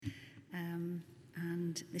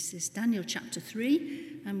And this is Daniel chapter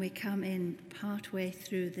 3, and we come in partway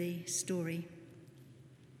through the story,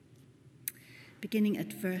 beginning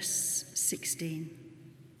at verse 16.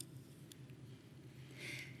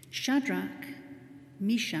 Shadrach,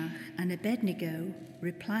 Meshach, and Abednego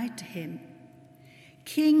replied to him,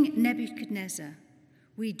 "King Nebuchadnezzar,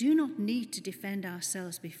 we do not need to defend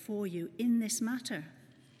ourselves before you in this matter.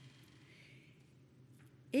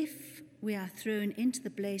 If we are thrown into the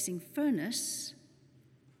blazing furnace,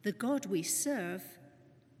 the God we serve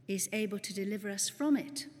is able to deliver us from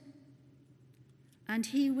it, and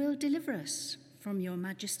he will deliver us from your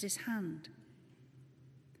majesty's hand.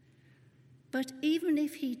 But even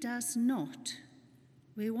if he does not,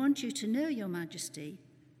 we want you to know, your majesty,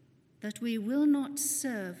 that we will not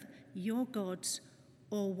serve your gods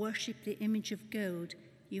or worship the image of gold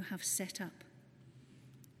you have set up."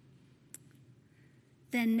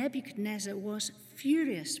 Then Nebuchadnezzar was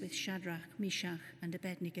furious with Shadrach, Meshach, and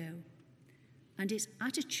Abednego, and his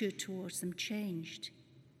attitude towards them changed.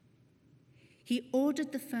 He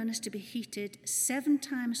ordered the furnace to be heated 7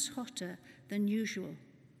 times hotter than usual,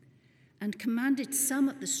 and commanded some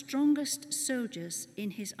of the strongest soldiers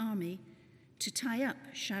in his army to tie up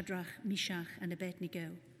Shadrach, Meshach, and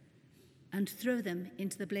Abednego and throw them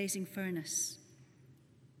into the blazing furnace.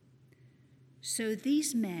 So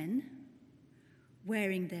these men,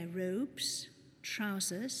 wearing their robes,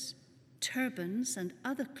 trousers, turbans, and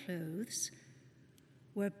other clothes,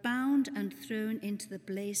 were bound and thrown into the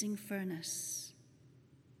blazing furnace.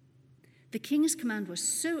 The king's command was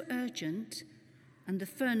so urgent and the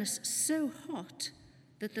furnace so hot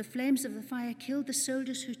that the flames of the fire killed the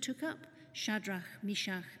soldiers who took up Shadrach,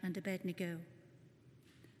 Meshach, and Abednego.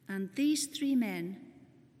 And these 3 men,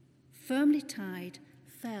 firmly tied,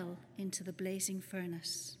 fell into the blazing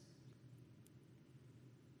furnace.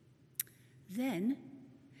 Then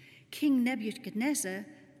King Nebuchadnezzar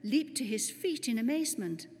leaped to his feet in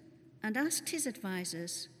amazement and asked his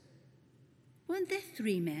advisors, "Weren't there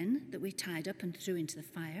 3 men that we tied up and threw into the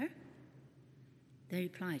fire?" They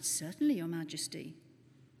replied, "Certainly, your majesty."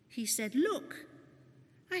 He said, "Look,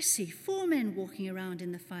 I see 4 men walking around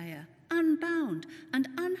in the fire, unbound and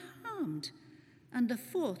unharmed, and the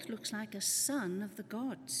 4th looks like a son of the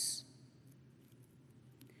gods."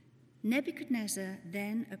 Nebuchadnezzar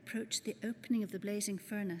then approached the opening of the blazing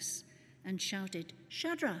furnace and shouted,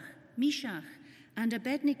 "Shadrach, Meshach, and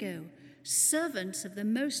Abednego, servants of the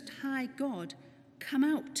Most High God, come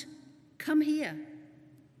out, come here."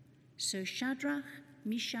 So Shadrach,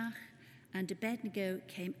 Meshach, and Abednego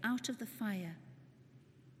came out of the fire.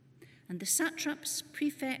 And the satraps,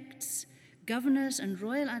 prefects, governors, and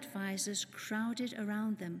royal advisors crowded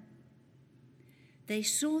around them. They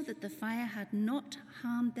saw that the fire had not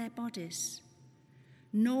harmed their bodies,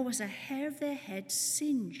 nor was a hair of their heads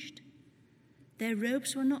singed. Their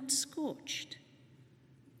robes were not scorched,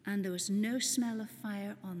 and there was no smell of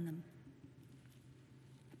fire on them.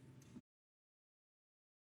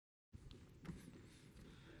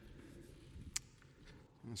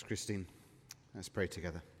 Thanks, Christine. Let's pray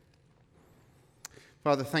together.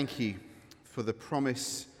 Father, thank you for the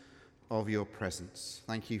promise of your presence.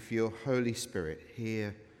 Thank you for your Holy Spirit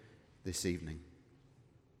here this evening.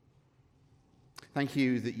 Thank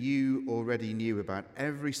you that you already knew about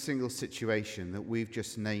every single situation that we've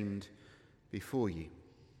just named before you.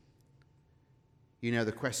 You know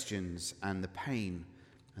the questions and the pain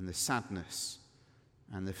and the sadness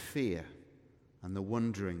and the fear and the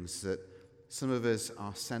wonderings that some of us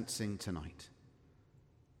are sensing tonight.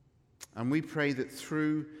 And we pray that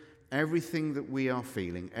through everything that we are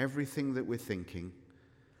feeling, everything that we're thinking,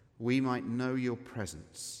 we might know your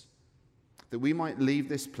presence, that we might leave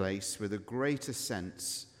this place with a greater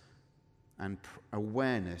sense and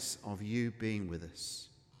awareness of you being with us.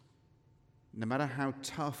 No matter how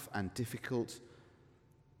tough and difficult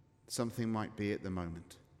something might be at the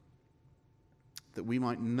moment, that we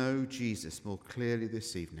might know Jesus more clearly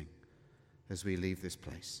this evening as we leave this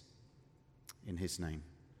place. In his name,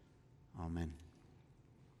 amen.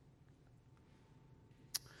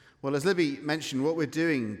 Well, as Libby mentioned, what we're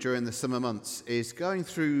doing during the summer months is going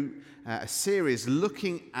through a series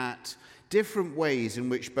looking at different ways in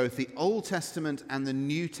which both the Old Testament and the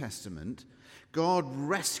New Testament, God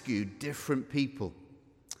rescued different people.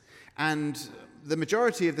 And the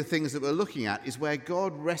majority of the things that we're looking at is where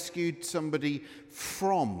God rescued somebody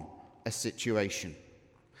from a situation.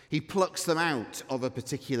 He plucks them out of a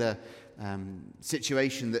particular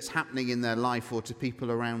situation that's happening in their life or to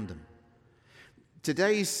people around them.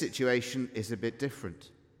 Today's situation is a bit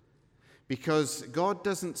different because God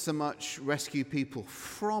doesn't so much rescue people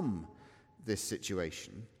from this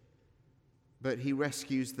situation, but he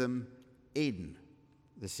rescues them in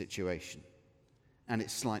the situation, and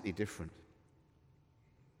it's slightly different.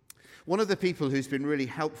 One of the people who's been really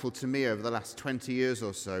helpful to me over the last 20 years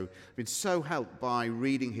or so, been so helped by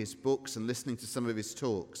reading his books and listening to some of his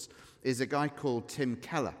talks, is a guy called Tim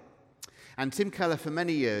Keller. And Tim Keller, for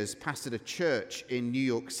many years, pastored a church in New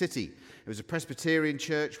York City. It was a Presbyterian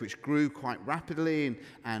church which grew quite rapidly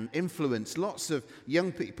and influenced lots of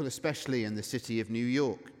young people, especially in the city of New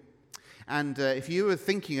York. And if you were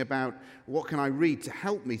thinking about what can I read to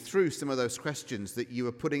help me through some of those questions that you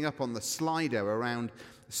were putting up on the slider around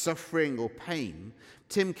suffering or pain,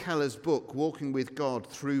 Tim Keller's book, Walking with God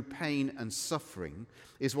Through Pain and Suffering,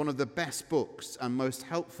 is one of the best books and most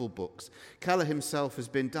helpful books. Keller himself has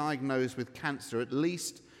been diagnosed with cancer at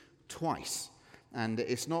least twice. And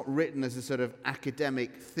it's not written as a sort of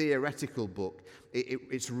academic, theoretical book.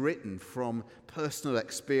 It's written from personal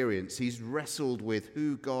experience. He's wrestled with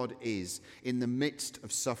who God is in the midst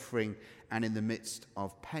of suffering and in the midst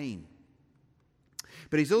of pain.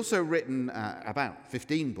 But he's also written about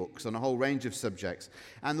 15 books on a whole range of subjects.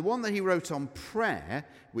 And the one that he wrote on prayer,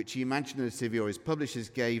 which he imaginatively or his publishers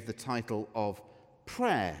gave the title of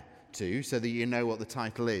Prayer to, so that you know what the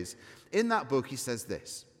title is. In that book, he says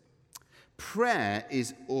this: prayer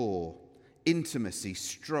is awe, intimacy,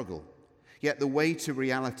 struggle, yet the way to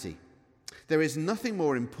reality. There is nothing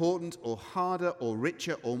more important or harder or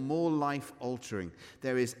richer or more life-altering.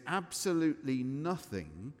 There is absolutely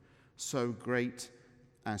nothing so great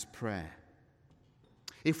as prayer.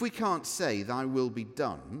 If we can't say, "Thy will be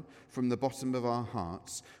done," from the bottom of our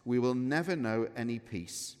hearts, we will never know any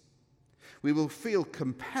peace. We will feel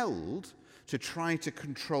compelled to try to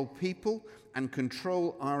control people and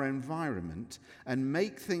control our environment and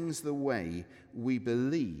make things the way we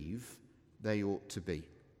believe they ought to be.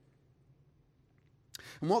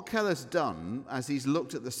 And what Keller's done as he's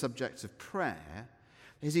looked at the subject of prayer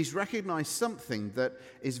is he's recognized something that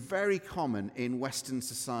is very common in Western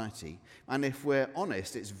society. And if we're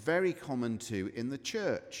honest, it's very common too in the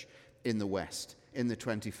church in the West in the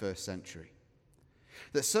 21st century.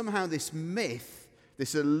 That somehow this myth,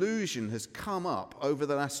 this illusion has come up over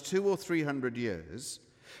the last 200 or 300 years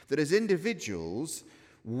that as individuals,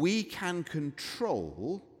 we can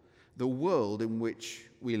control the world in which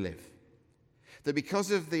we live. That because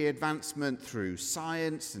of the advancement through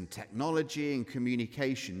science and technology and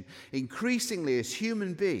communication, increasingly as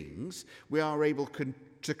human beings, we are able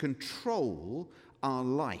to control our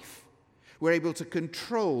life. We're able to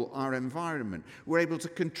control our environment. We're able to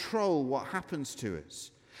control what happens to us.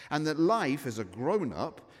 And that life as a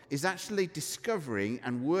grown-up is actually discovering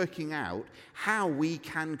and working out how we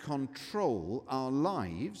can control our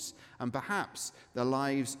lives and perhaps the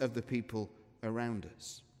lives of the people around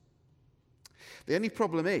us. The only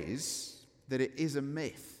problem is that it is a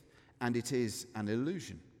myth and it is an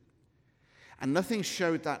illusion. And nothing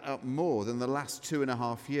showed that up more than the last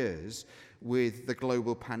 2.5 years with the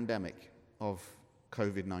global pandemic of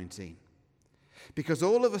COVID-19. Because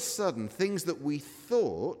all of a sudden, things that we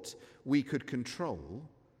thought we could control,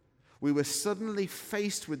 we were suddenly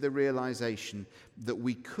faced with the realization that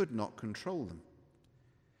we could not control them.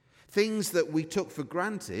 Things that we took for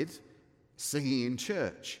granted, singing in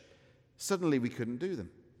church, suddenly we couldn't do them.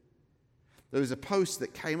 There was a post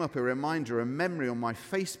that came up, a reminder, a memory on my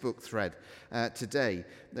Facebook thread today,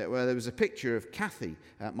 where there was a picture of Kathy,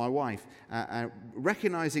 my wife,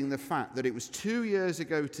 recognizing the fact that it was 2 years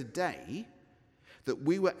ago today that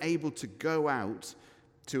we were able to go out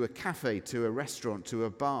to a cafe, to a restaurant, to a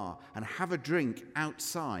bar, and have a drink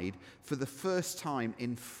outside for the first time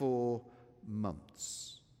in 4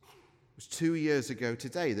 months. It was 2 years ago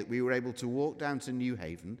today that we were able to walk down to New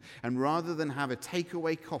Haven, and rather than have a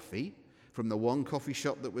takeaway coffee from the one coffee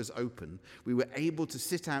shop that was open, we were able to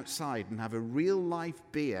sit outside and have a real-life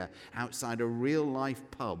beer outside a real-life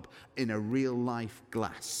pub in a real-life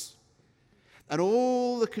glass. And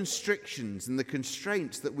all the constrictions and the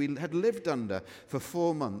constraints that we had lived under for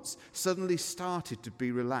 4 months suddenly started to be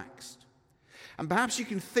relaxed. And perhaps you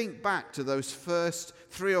can think back to those first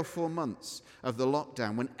 3 or 4 months of the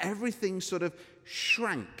lockdown when everything sort of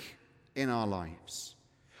shrank in our lives.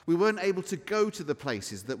 We weren't able to go to the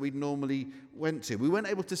places that we normally went to. We weren't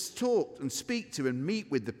able to talk and speak to and meet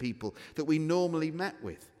with the people that we normally met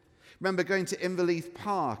with. Remember going to Inverleith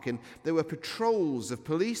Park, and there were patrols of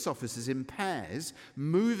police officers in pairs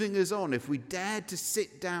moving us on if we dared to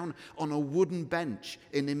sit down on a wooden bench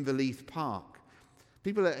in Inverleith Park.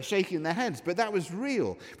 People are shaking their heads, but that was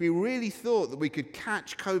real. We really thought that we could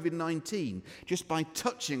catch COVID-19 just by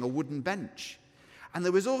touching a wooden bench. And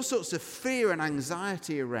there was all sorts of fear and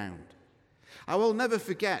anxiety around. I will never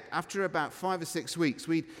forget, after about 5 or 6 weeks,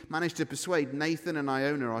 we managed to persuade Nathan and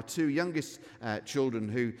Iona, our two youngest children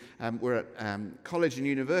who were at college and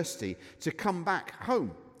university, to come back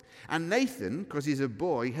home. And Nathan, because he's a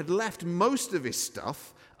boy, had left most of his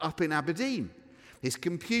stuff up in Aberdeen. His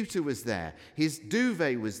computer was there, his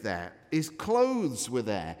duvet was there, his clothes were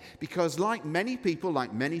there, because like many people,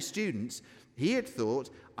 like many students, he had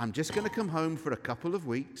thought, I'm just going to come home for a couple of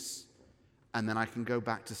weeks and then I can go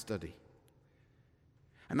back to study.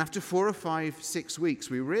 And after 4 or 5, 6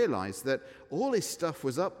 weeks, we realized that all his stuff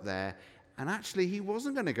was up there, and actually he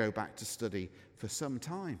wasn't going to go back to study for some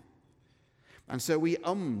time. And so we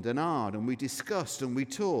ummed and ahed, and we discussed and we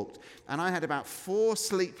talked, and I had about 4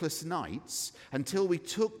 sleepless nights until we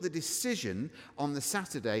took the decision on the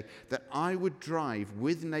Saturday that I would drive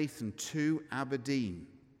with Nathan to Aberdeen.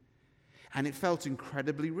 And it felt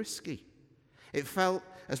incredibly risky. It felt,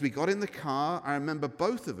 as we got in the car, I remember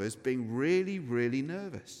both of us being really, really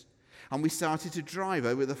nervous. And we started to drive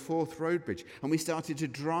over the Forth Road Bridge, and we started to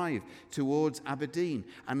drive towards Aberdeen.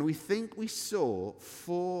 And we think we saw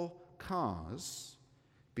 4 cars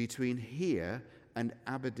between here and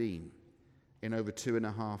Aberdeen in over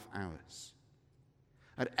 2.5 hours.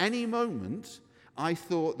 At any moment, I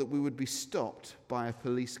thought that we would be stopped by a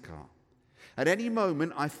police car. At any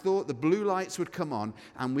moment, I thought the blue lights would come on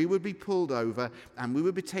and we would be pulled over and we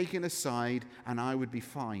would be taken aside and I would be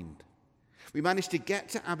fined. We managed to get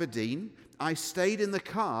to Aberdeen. I stayed in the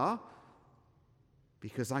car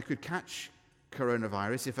because I could catch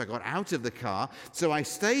coronavirus if I got out of the car. So I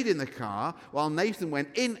stayed in the car while Nathan went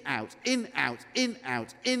in, out, in, out, in,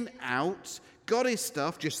 out, in, out, got his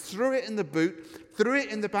stuff, just threw it in the boot, threw it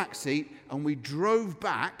in the back seat, and we drove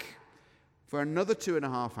back for another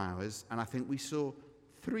 2.5 hours, and I think we saw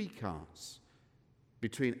 3 cars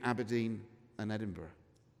between Aberdeen and Edinburgh.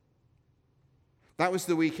 That was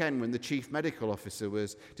the weekend when the chief medical officer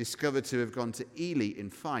was discovered to have gone to Ely in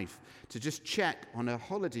Fife to just check on her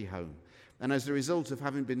holiday home. And as a result of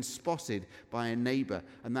having been spotted by a neighbour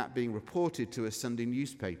and that being reported to a Sunday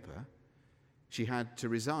newspaper, she had to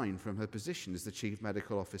resign from her position as the chief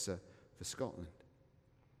medical officer for Scotland.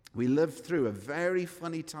 We lived through a very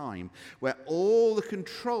funny time where all the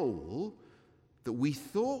control that we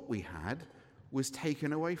thought we had was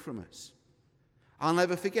taken away from us. I'll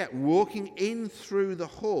never forget walking in through the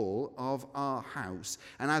hall of our house,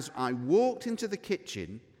 and as I walked into the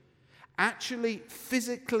kitchen, actually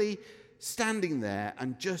physically standing there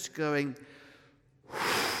and just going,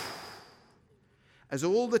 as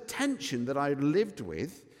all the tension that I had lived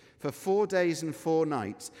with for 4 days and 4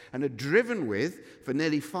 nights and had driven with for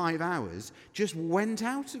nearly 5 hours just went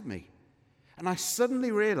out of me. And I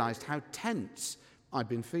suddenly realized how tense I'd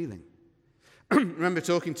been feeling. I remember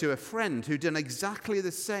talking to a friend who'd done exactly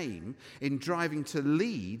the same in driving to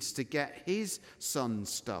Leeds to get his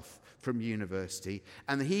son's stuff from university,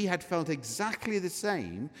 and he had felt exactly the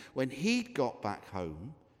same when he'd got back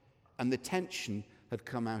home and the tension had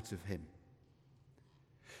come out of him.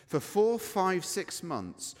 For 4, 5, 6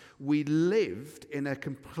 months, we lived in a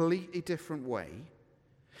completely different way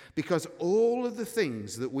because all of the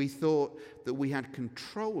things that we thought that we had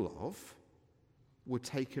control of were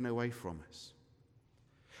taken away from us.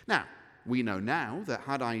 Now, we know now that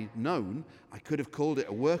had I known, I could have called it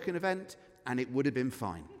a working event and it would have been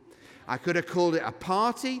fine. I could have called it a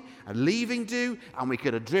party, a leaving do, and we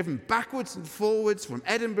could have driven backwards and forwards from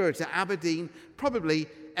Edinburgh to Aberdeen, probably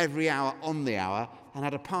every hour on the hour, and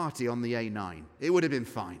had a party on the A9. It would have been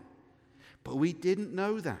fine. But we didn't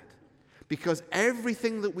know that because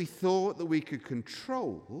everything that we thought that we could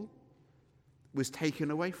control was taken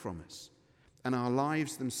away from us, and our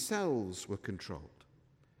lives themselves were controlled.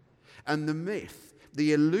 And the myth,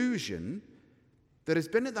 the illusion that has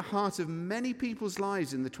been at the heart of many people's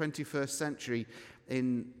lives in the 21st century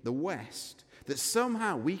in the West, that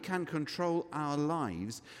somehow we can control our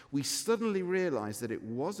lives, we suddenly realize that it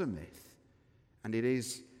was a myth and it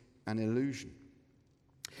is an illusion.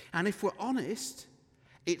 And if we're honest,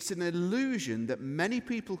 it's an illusion that many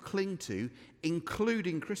people cling to,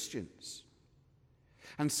 including Christians.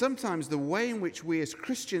 And sometimes the way in which we as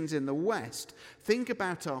Christians in the West think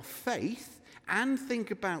about our faith and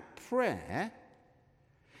think about prayer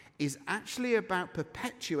is actually about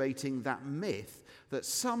perpetuating that myth that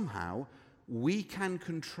somehow we can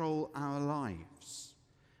control our lives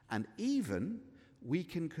and even we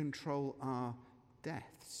can control our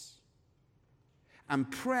deaths.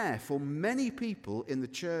 And prayer for many people in the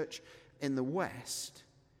church in the West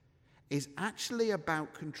is actually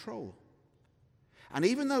about control. And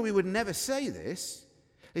even though we would never say this,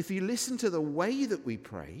 if you listen to the way that we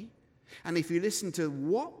pray, and if you listen to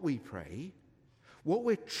what we pray, What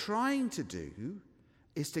we're trying to do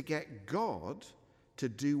is to get God to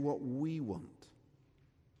do what we want.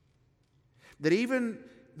 That even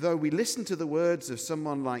though we listen to the words of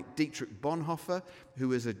someone like Dietrich Bonhoeffer, who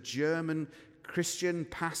was a German Christian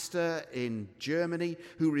pastor in Germany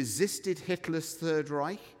who resisted Hitler's Third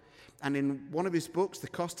Reich, and in one of his books, The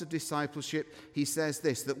Cost of Discipleship, he says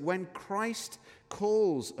this, that when Christ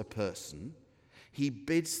calls a person, he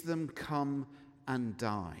bids them come and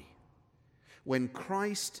die. When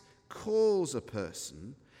Christ calls a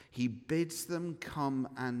person, he bids them come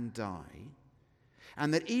and die.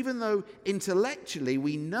 And that even though intellectually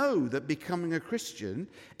we know that becoming a Christian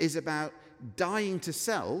is about dying to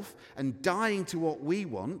self and dying to what we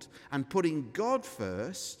want and putting God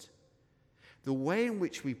first, the way in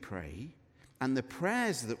which we pray and the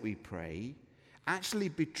prayers that we pray actually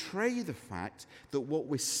betray the fact that what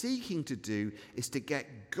we're seeking to do is to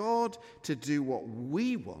get God to do what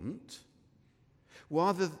we want,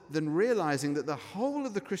 rather than realizing that the whole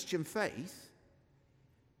of the Christian faith,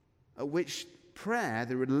 at which prayer,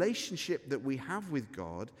 the relationship that we have with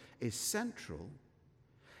God, is central,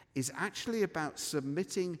 is actually about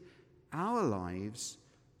submitting our lives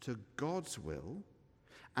to God's will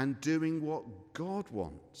and doing what God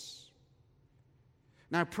wants.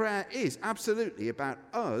 Now, prayer is absolutely about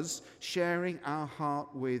us sharing our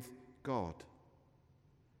heart with God.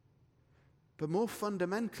 But more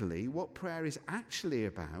fundamentally, what prayer is actually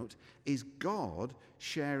about is God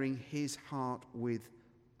sharing his heart with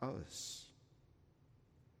us.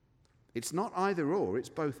 It's not either or, it's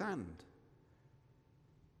both and.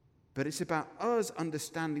 But it's about us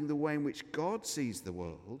understanding the way in which God sees the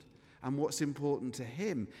world and what's important to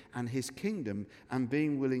him and his kingdom, and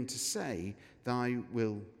being willing to say, thy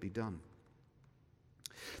will be done.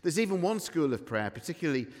 There's even one school of prayer,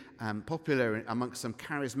 particularly popular amongst some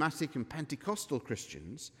charismatic and Pentecostal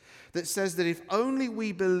Christians, that says that if only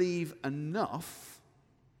we believe enough,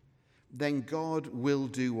 then God will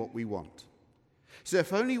do what we want. So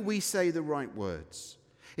if only we say the right words,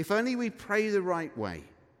 if only we pray the right way,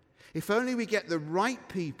 if only we get the right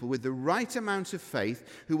people with the right amount of faith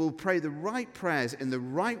who will pray the right prayers in the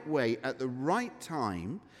right way at the right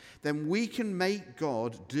time, then we can make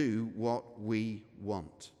God do what we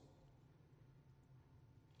want.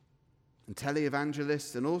 And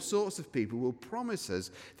televangelists and all sorts of people will promise us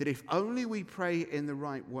that if only we pray in the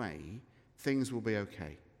right way, things will be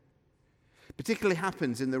okay. Particularly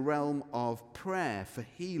happens in the realm of prayer for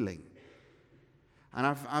healing. And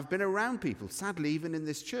I've been around people, sadly, even in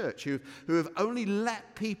this church, who have only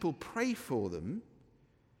let people pray for them,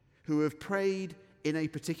 who have prayed in a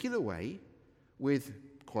particular way with,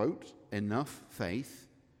 quote, enough faith.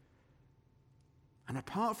 And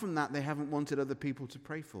apart from that, they haven't wanted other people to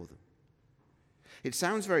pray for them. It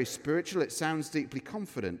sounds very spiritual, it sounds deeply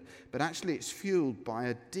confident, but actually it's fueled by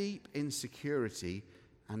a deep insecurity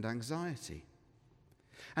and anxiety.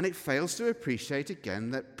 And it fails to appreciate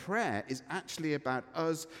again that prayer is actually about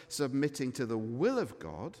us submitting to the will of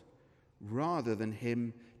God rather than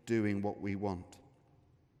him doing what we want.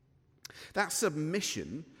 That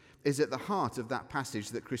submission is at the heart of that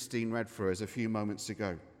passage that Christine read for us a few moments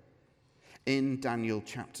ago in Daniel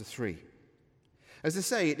chapter 3. As I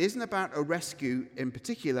say, it isn't about a rescue in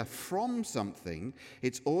particular from something,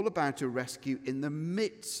 it's all about a rescue in the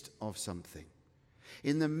midst of something.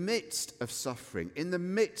 In the midst of suffering, in the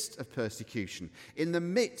midst of persecution, in the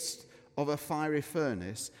midst of a fiery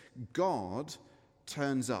furnace, God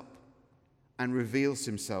turns up and reveals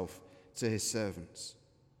himself to his servants.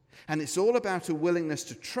 And it's all about a willingness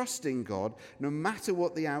to trust in God no matter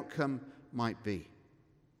what the outcome might be.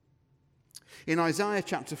 In Isaiah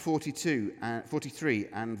chapter 43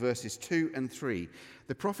 and verses 2 and 3,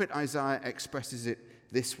 the prophet Isaiah expresses it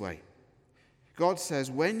this way. God says,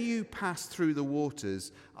 when you pass through the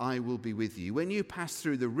waters, I will be with you. When you pass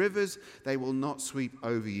through the rivers, they will not sweep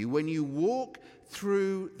over you. When you walk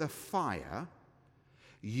through the fire,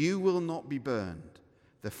 you will not be burned.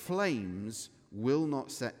 The flames will not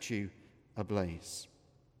set you ablaze.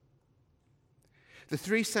 The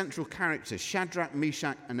three central characters, Shadrach,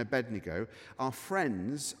 Meshach, and Abednego, are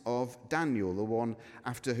friends of Daniel, the one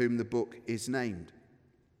after whom the book is named.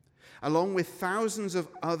 Along with thousands of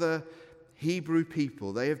other Hebrew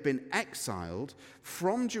people, they have been exiled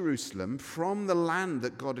from Jerusalem, from the land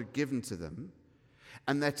that God had given to them,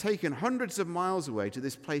 and they're taken hundreds of miles away to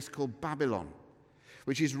this place called Babylon,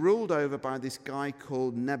 which is ruled over by this guy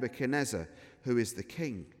called Nebuchadnezzar, who is the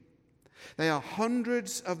king. They are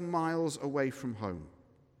hundreds of miles away from home,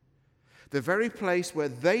 the very place where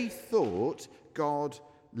they thought God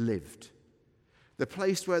lived, the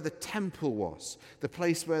place where the temple was, the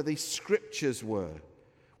place where the scriptures were,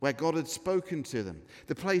 where God had spoken to them,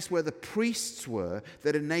 the place where the priests were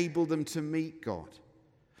that enabled them to meet God,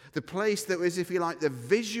 the place that was, if you like, the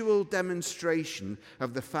visual demonstration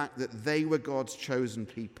of the fact that they were God's chosen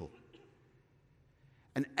people.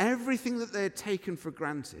 And everything that they had taken for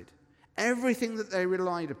granted, everything that they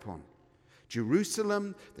relied upon,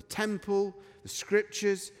 Jerusalem, the temple, the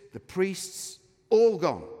scriptures, the priests, all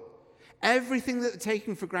gone. Everything that they'd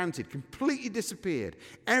taken for granted completely disappeared.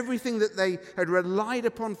 Everything that they had relied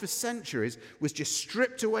upon for centuries was just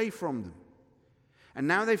stripped away from them. And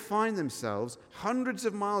now they find themselves hundreds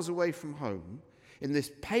of miles away from home, in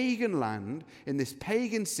this pagan land, in this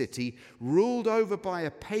pagan city, ruled over by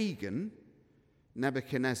a pagan,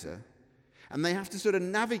 Nebuchadnezzar. And they have to sort of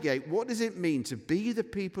navigate, what does it mean to be the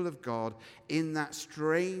people of God in that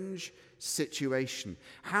strange situation?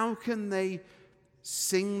 How can they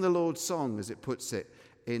sing the Lord's song, as it puts it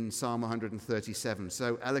in Psalm 137,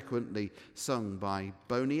 so eloquently sung by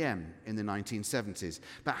Boney M in the 1970s?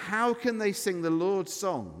 But how can they sing the Lord's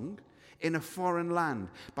song in a foreign land?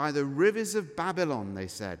 By the rivers of Babylon, they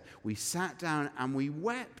said. We sat down and we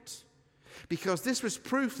wept. Because this was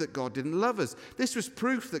proof that God didn't love us. This was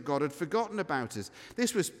proof that God had forgotten about us.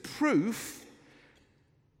 This was proof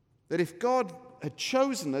that if God had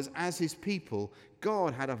chosen us as his people,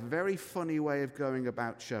 God had a very funny way of going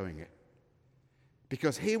about showing it.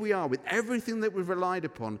 Because here we are with everything that we've relied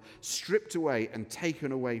upon stripped away and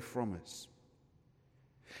taken away from us.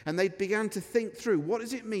 And they began to think through, what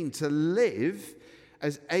does it mean to live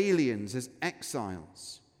as aliens, as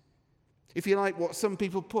exiles? If you like what some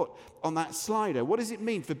people put on that slider, what does it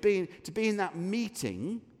mean to be in that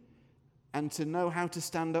meeting and to know how to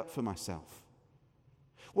stand up for myself?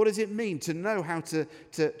 What does it mean to know how to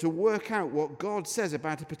work out what God says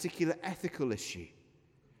about a particular ethical issue?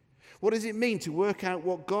 What does it mean to work out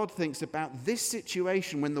what God thinks about this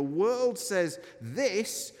situation when the world says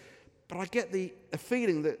this, but I get the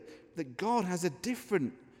feeling that God has a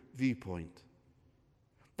different viewpoint?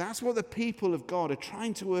 That's what the people of God are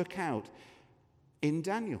trying to work out in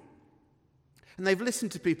Daniel. And they've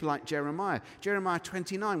listened to people like Jeremiah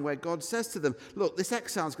 29, where God says to them, look, this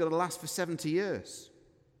exile is going to last for 70 years.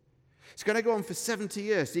 It's going to go on for 70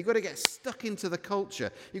 years. So you've got to get stuck into the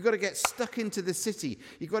culture. You've got to get stuck into the city.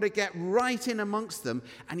 You've got to get right in amongst them,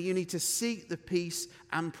 and you need to seek the peace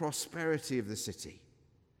and prosperity of the city.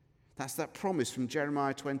 That's that promise from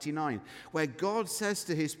Jeremiah 29, where God says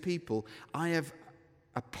to his people, I have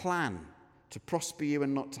a plan to prosper you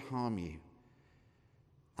and not to harm you.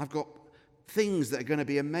 I've got things that are going to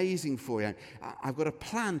be amazing for you. I've got a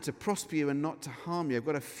plan to prosper you and not to harm you. I've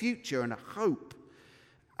got a future and a hope.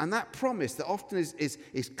 And that promise that often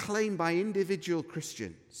is claimed by individual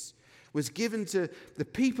Christians was given to the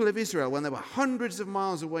people of Israel when they were hundreds of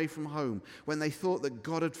miles away from home, when they thought that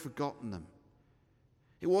God had forgotten them.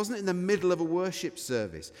 It wasn't in the middle of a worship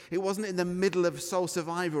service. It wasn't in the middle of Soul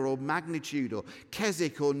Survivor or Magnitude or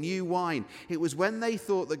Keswick or New Wine. It was when they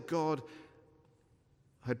thought that God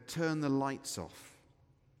had turned the lights off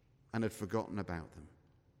and had forgotten about them.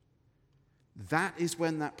 That is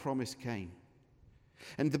when that promise came.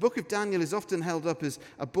 And the book of Daniel is often held up as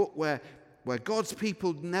a book where God's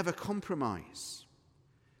people never compromise.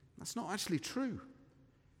 That's not actually true.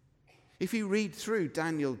 If you read through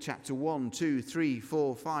Daniel chapter 1, 2, 3,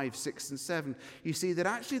 4, 5, 6, and 7, you see that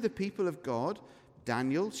actually the people of God,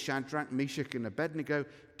 Daniel, Shadrach, Meshach, and Abednego,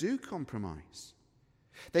 do compromise.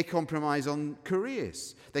 They compromise on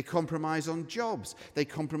careers. They compromise on jobs. They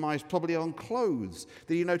compromise probably on clothes.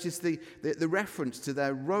 Do you notice the reference to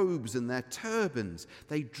their robes and their turbans?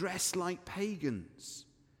 They dress like pagans.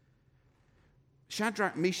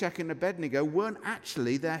 Shadrach, Meshach, and Abednego weren't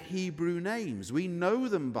actually their Hebrew names. We know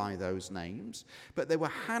them by those names, but they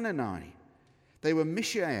were Hanani, they were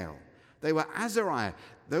Mishael, they were Azariah.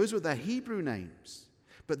 Those were their Hebrew names.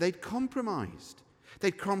 But they'd compromised.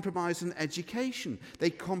 They'd compromised on education.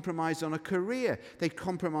 They'd compromised on a career. They'd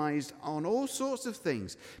compromised on all sorts of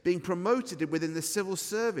things, being promoted within the civil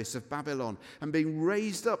service of Babylon and being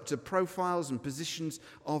raised up to profiles and positions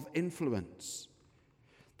of influence.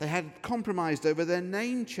 They had compromised over their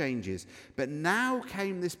name changes, but now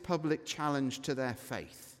came this public challenge to their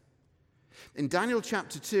faith. In Daniel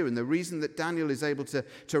chapter 2, and the reason that Daniel is able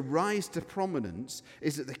to rise to prominence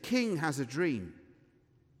is that the king has a dream.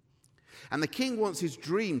 And the king wants his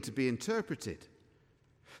dream to be interpreted.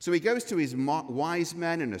 So he goes to his wise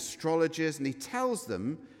men and astrologers, and he tells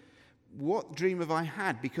them, what dream have I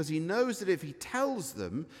had? Because he knows that if he tells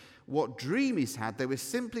them what dream he's had, they would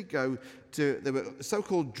simply go to, there were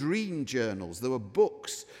so-called dream journals. There were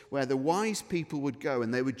books where the wise people would go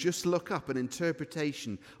and they would just look up an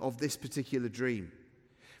interpretation of this particular dream.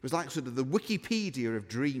 It was like sort of the Wikipedia of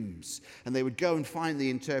dreams, and they would go and find the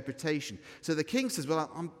interpretation. So the king says, well,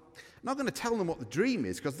 I'm not going to tell them what the dream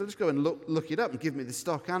is, because they'll just go and look it up and give me the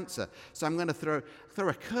stock answer. So I'm going to throw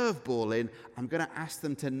a curveball in. I'm going to ask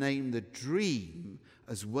them to name the dream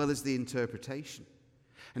as well as the interpretation.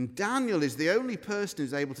 And Daniel is the only person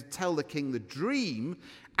who's able to tell the king the dream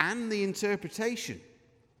and the interpretation.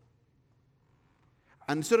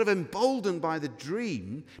 And sort of emboldened by the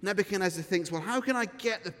dream, Nebuchadnezzar thinks, well, how can I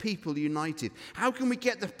get the people united? How can we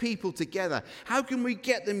get the people together? How can we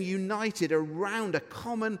get them united around a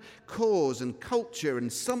common cause and culture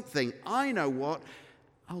and something? I know what.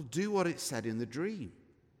 I'll do what it said in the dream.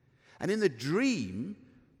 And in the dream,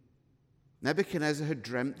 Nebuchadnezzar had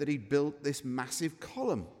dreamt that he'd built this massive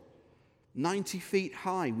column, 90 feet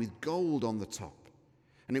high with gold on the top.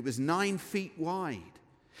 And it was 9 feet wide.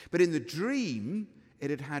 But in the dream,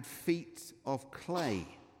 it had feet of clay.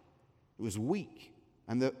 It was weak,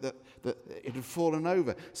 and it had fallen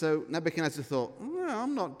over. So Nebuchadnezzar thought, well,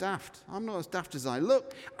 I'm not daft. I'm not as daft as I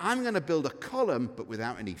look. I'm going to build a column, but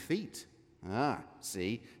without any feet.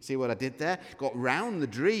 See what I did there? Got round the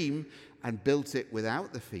dream and built it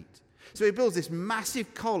without the feet. So he builds this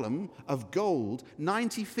massive column of gold,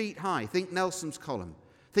 90 feet high. Think Nelson's column.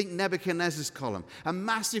 Think Nebuchadnezzar's column. A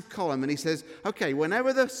massive column. And he says, okay,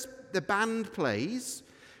 whenever the band plays,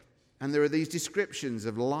 and there are these descriptions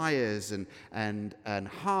of lyres and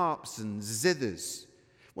harps and zithers.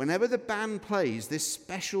 Whenever the band plays this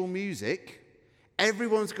special music,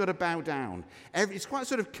 everyone's got to bow down. It's quite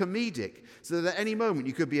sort of comedic, so that at any moment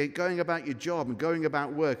you could be going about your job and going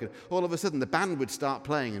about work, and all of a sudden the band would start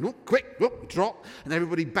playing, and drop, and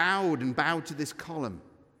everybody bowed to this column.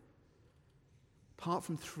 Apart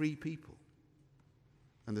from 3 people.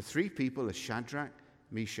 And the 3 people are Shadrach,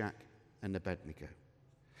 Meshach, and Abednego.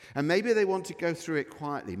 And maybe they want to go through it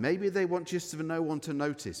quietly. Maybe they want just for no one to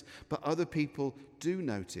notice. But other people do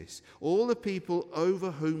notice. All the people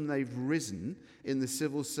over whom they've risen in the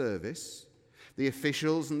civil service, the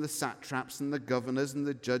officials and the satraps and the governors and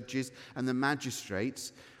the judges and the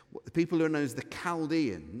magistrates, the people who are known as the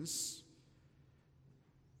Chaldeans,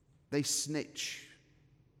 they snitch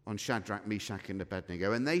on Shadrach, Meshach, and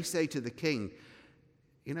Abednego. And they say to the king,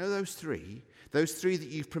 you know those three that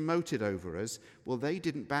you've promoted over us, well, they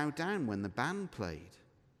didn't bow down when the band played.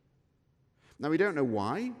 Now, we don't know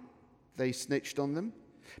why they snitched on them.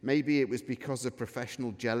 Maybe it was because of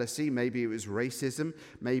professional jealousy. Maybe it was racism.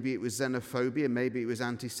 Maybe it was xenophobia. Maybe it was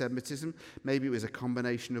anti-Semitism. Maybe it was a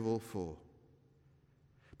combination of all 4.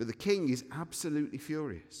 But the king is absolutely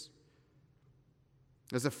furious.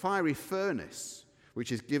 There's a fiery furnace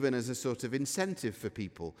which is given as a sort of incentive for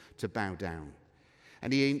people to bow down.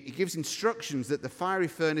 And he gives instructions that the fiery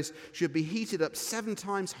furnace should be heated up 7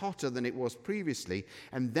 times hotter than it was previously.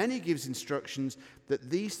 And then he gives instructions that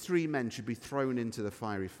these 3 men should be thrown into the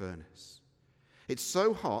fiery furnace. It's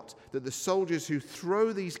so hot that the soldiers who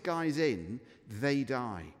throw these guys in, they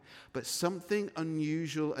die. But something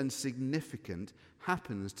unusual and significant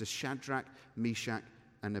happens to Shadrach, Meshach,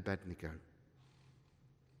 and Abednego.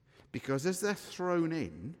 Because as they're thrown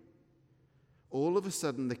in, all of a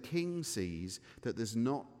sudden the king sees that there's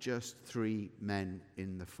not just 3 men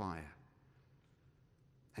in the fire.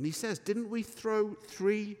 And he says, didn't we throw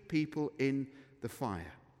 3 people in the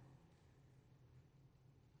fire?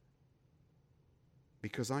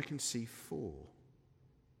 Because I can see 4.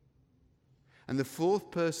 And the 4th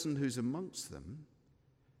person who's amongst them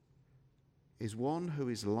is one who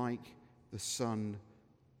is like the son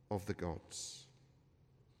of the gods.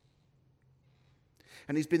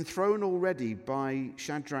 And he's been thrown already by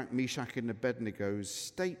Shadrach, Meshach, and Abednego's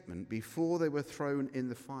statement before they were thrown in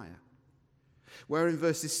the fire. Where in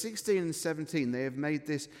verses 16 and 17 they have made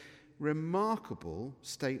this remarkable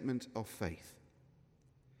statement of faith.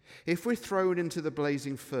 If we're thrown into the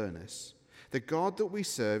blazing furnace, the God that we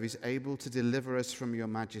serve is able to deliver us from your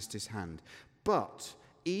majesty's hand. But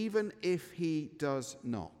even if he does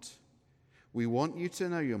not, we want you to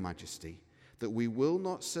know, your majesty, that we will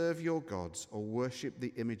not serve your gods or worship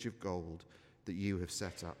the image of gold that you have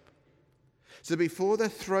set up. So before they're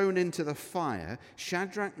thrown into the fire,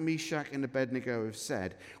 Shadrach, Meshach, and Abednego have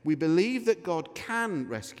said, we believe that God can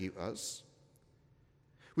rescue us.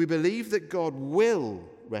 We believe that God will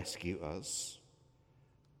rescue us.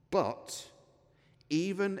 But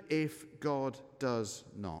even if God does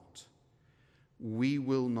not, we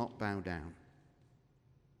will not bow down.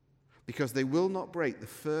 Because they will not break the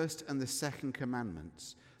first and the second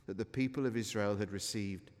commandments that the people of Israel had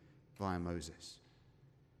received via Moses.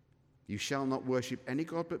 You shall not worship any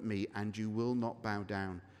god but me, and you will not bow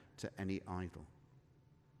down to any idol.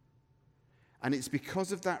 And it's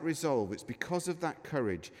because of that resolve, it's because of that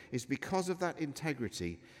courage, it's because of that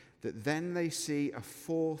integrity that then they see a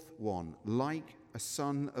fourth one, like a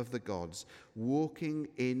son of the gods, walking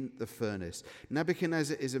in the furnace.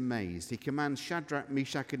 Nebuchadnezzar is amazed. He commands Shadrach,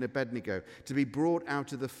 Meshach, and Abednego to be brought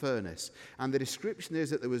out of the furnace. And the description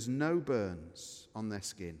is that there was no burns on their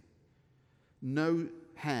skin, no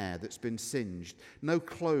hair that's been singed, no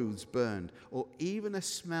clothes burned, or even a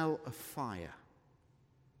smell of fire.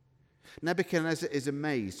 Nebuchadnezzar is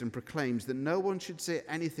amazed and proclaims that no one should say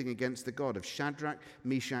anything against the God of Shadrach,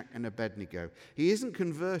 Meshach, and Abednego. He isn't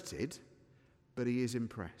converted, but he is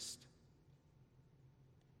impressed.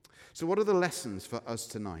 So what are the lessons for us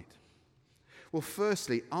tonight? Well,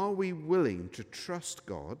 firstly, are we willing to trust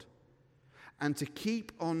God and to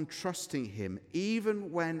keep on trusting him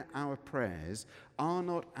even when our prayers are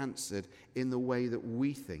not answered in the way that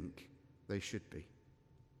we think they should be?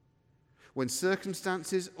 When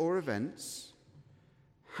circumstances or events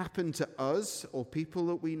happen to us or people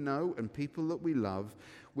that we know and people that we love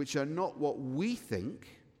which are not what we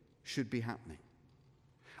think should be happening,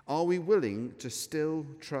 are we willing to still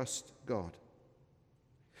trust God?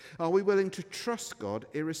 Are we willing to trust God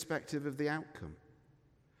irrespective of the outcome?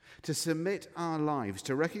 To submit our lives,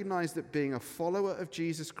 to recognize that being a follower of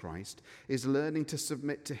Jesus Christ is learning to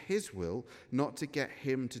submit to his will, not to get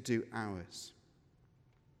him to do ours.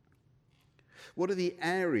 What are the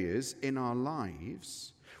areas in our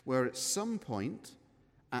lives where at some point,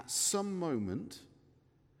 at some moment,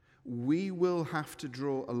 we will have to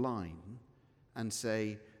draw a line and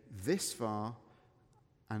say, this far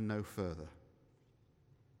and no further?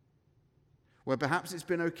 Where perhaps it's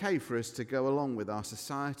been okay for us to go along with our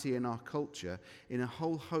society and our culture in a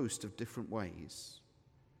whole host of different ways.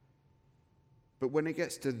 But when it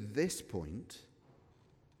gets to this point,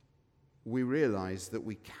 we realize that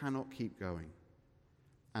we cannot keep going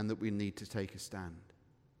and that we need to take a stand.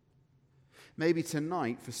 Maybe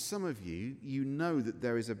tonight, for some of you, you know that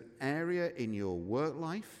there is an area in your work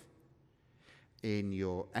life, in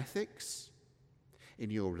your ethics,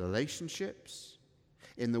 in your relationships,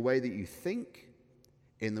 in the way that you think,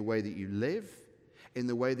 in the way that you live, in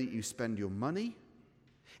the way that you spend your money,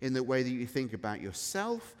 in the way that you think about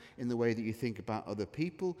yourself, in the way that you think about other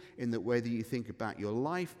people, in the way that you think about your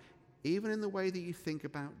life, even in the way that you think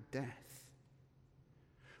about death.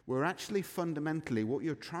 Where actually fundamentally what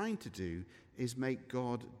you're trying to do is make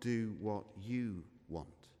God do what you want.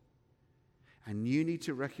 And you need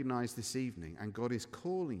to recognize this evening, and God is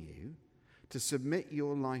calling you to submit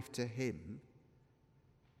your life to him,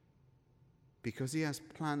 because he has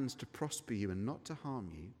plans to prosper you and not to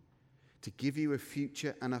harm you, to give you a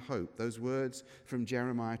future and a hope. Those words from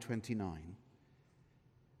Jeremiah 29.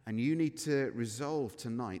 And you need to resolve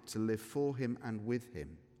tonight to live for him and with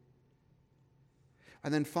him.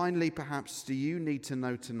 And then finally, perhaps, do you need to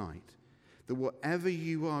know tonight that whatever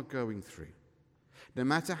you are going through, no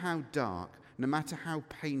matter how dark, no matter how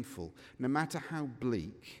painful, no matter how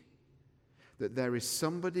bleak, that there is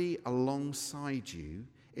somebody alongside you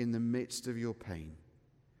in the midst of your pain,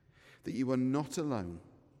 that you are not alone,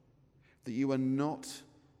 that you are not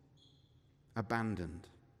abandoned,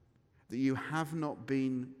 that you have not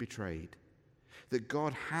been betrayed, that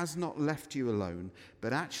God has not left you alone,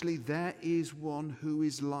 but actually there is one who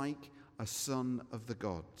is like a son of the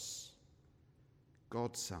gods,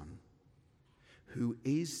 God's Son, who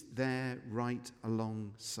is there right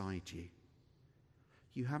alongside you.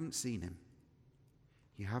 You haven't seen him.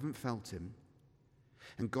 You haven't felt him.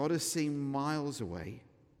 And God has seen miles away.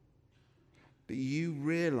 But you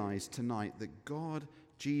realize tonight that God,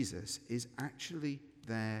 Jesus, is actually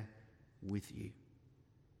there with you.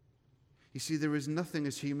 You see, there is nothing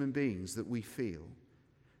as human beings that we feel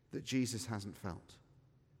that Jesus hasn't felt.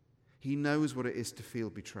 He knows what it is to feel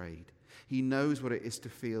betrayed. He knows what it is to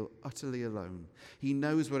feel utterly alone. He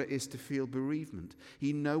knows what it is to feel bereavement.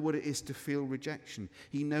 He knows what it is to feel rejection.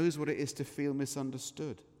 He knows what it is to feel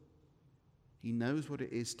misunderstood. He knows what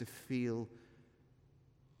it is to feel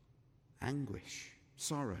anguish,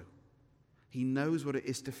 sorrow. He knows what it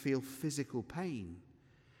is to feel physical pain.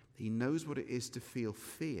 He knows what it is to feel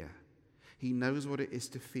fear. He knows what it is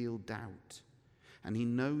to feel doubt. And he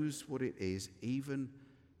knows what it is even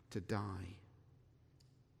to die.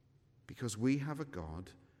 Because we have a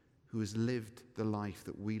God who has lived the life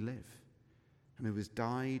that we live, and who has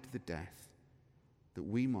died the death that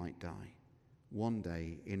we might die one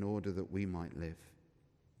day in order that we might live.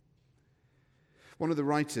 One of the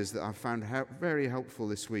writers that I've found very helpful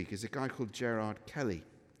this week is a guy called Gerard Kelly.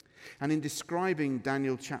 And in describing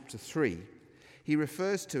Daniel chapter 3, he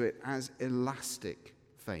refers to it as elastic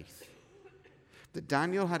faith. That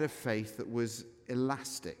Daniel had a faith that was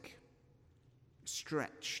elastic.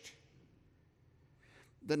 stretched.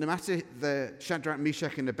 That no matter the Shadrach,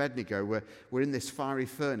 Meshach, and Abednego were in this fiery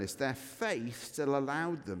furnace, their faith still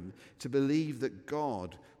allowed them to believe that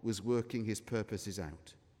God was working his purposes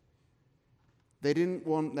out. They didn't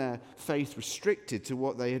want their faith restricted to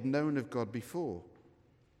what they had known of God before.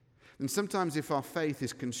 And sometimes if our faith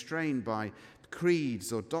is constrained by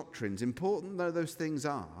creeds or doctrines, important though those things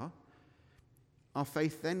are, our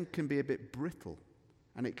faith then can be a bit brittle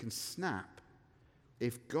and it can snap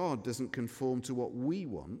if God doesn't conform to what we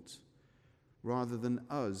want, rather than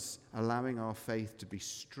us allowing our faith to be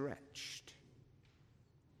stretched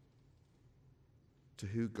to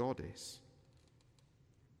who God is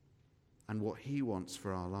and what he wants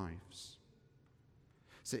for our lives.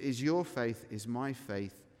 So is your faith, is my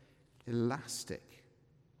faith elastic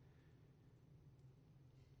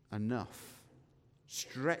enough,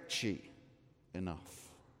 stretchy enough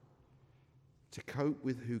to cope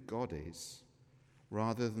with who God is,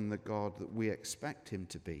 rather than the God that we expect him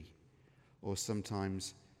to be, or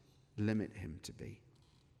sometimes limit him to be?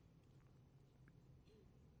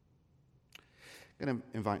 I'm going to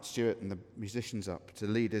invite Stuart and the musicians up to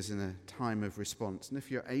lead us in a time of response. And if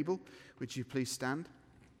you're able, would you please stand?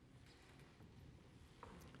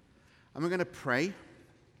 And we're going to pray.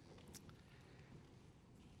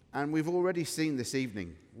 And we've already seen this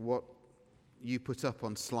evening what you put up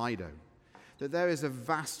on Slido, that there is a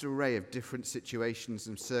vast array of different situations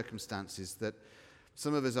and circumstances that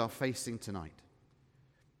some of us are facing tonight.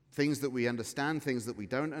 Things that we understand, things that we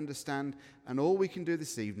don't understand, and all we can do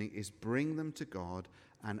this evening is bring them to God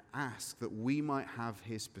and ask that we might have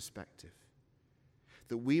his perspective,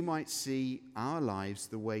 that we might see our lives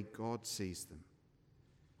the way God sees them,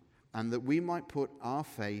 and that we might put our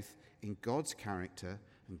faith in God's character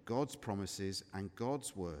and God's promises and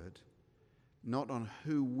God's word, not on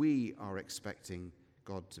who we are expecting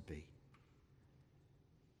God to be.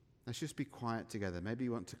 Let's just be quiet together. Maybe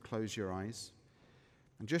you want to close your eyes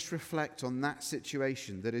and just reflect on that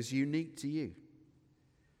situation that is unique to you.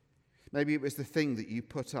 Maybe it was the thing that you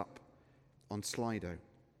put up on Slido.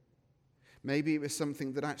 Maybe it was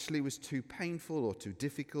something that actually was too painful or too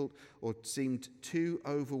difficult or seemed too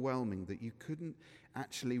overwhelming that you couldn't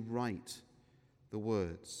actually write the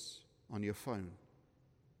words on your phone.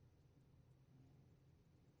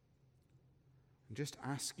 And just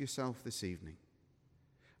ask yourself this evening,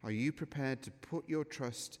 are you prepared to put your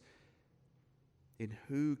trust in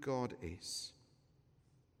who God is?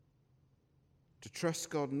 To trust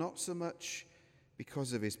God not so much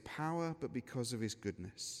because of his power, but because of his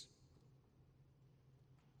goodness.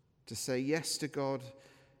 To say yes to God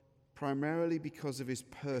primarily because of his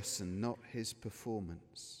person, not his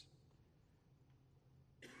performance.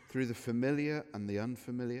 Through the familiar and the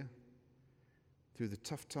unfamiliar, through the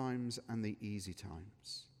tough times and the easy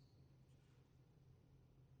times.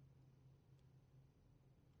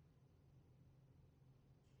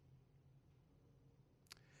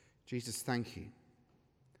 Jesus, thank you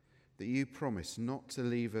that you promise not to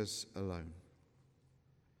leave us alone,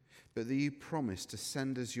 but that you promise to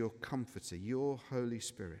send us your comforter, your Holy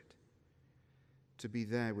Spirit, to be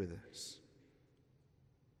there with us.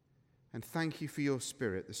 And thank you for your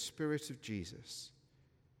Spirit, the Spirit of Jesus,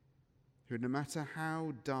 who, no matter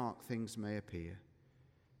how dark things may appear,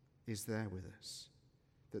 is there with us.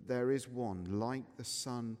 That there is one like the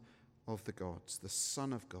Son of the gods, the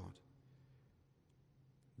Son of God,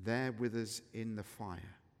 there with us in the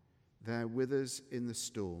fire, there with us in the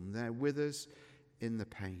storm, there with us in the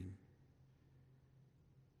pain.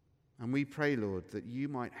 And we pray, Lord, that you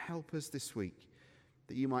might help us this week,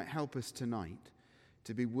 that you might help us tonight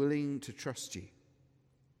to be willing to trust you,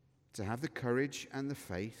 to have the courage and the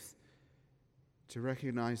faith to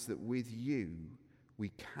recognize that with you we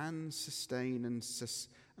can sustain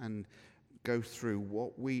and go through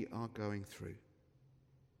what we are going through,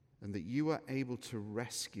 and that you are able to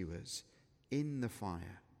rescue us in the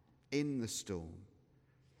fire, in the storm,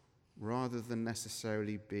 rather than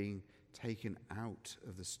necessarily being taken out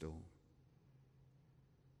of the storm.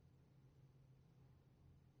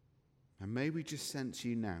 And may we just sense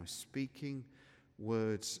you now speaking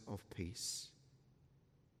words of peace,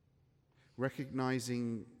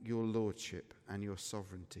 recognizing your lordship and your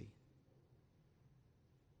sovereignty,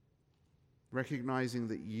 recognizing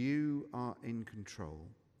that you are in control,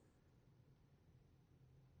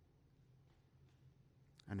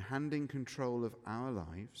 and handing control of our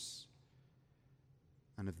lives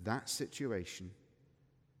and of that situation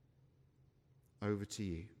over to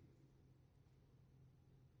you.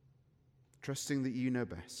 Trusting that you know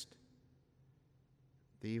best,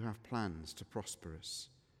 that you have plans to prosper us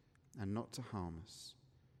and not to harm us,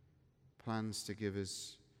 plans to give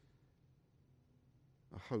us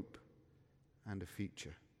a hope, and a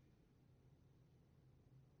future.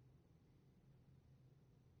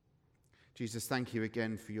 Jesus, thank you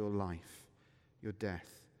again for your life, your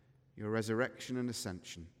death, your resurrection and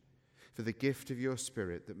ascension, for the gift of your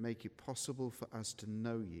Spirit that make it possible for us to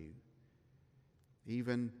know you,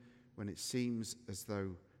 even when it seems as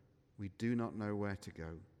though we do not know where to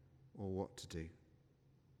go or what to do.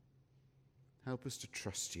 Help us to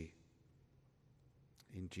trust you.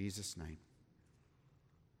 In Jesus' name.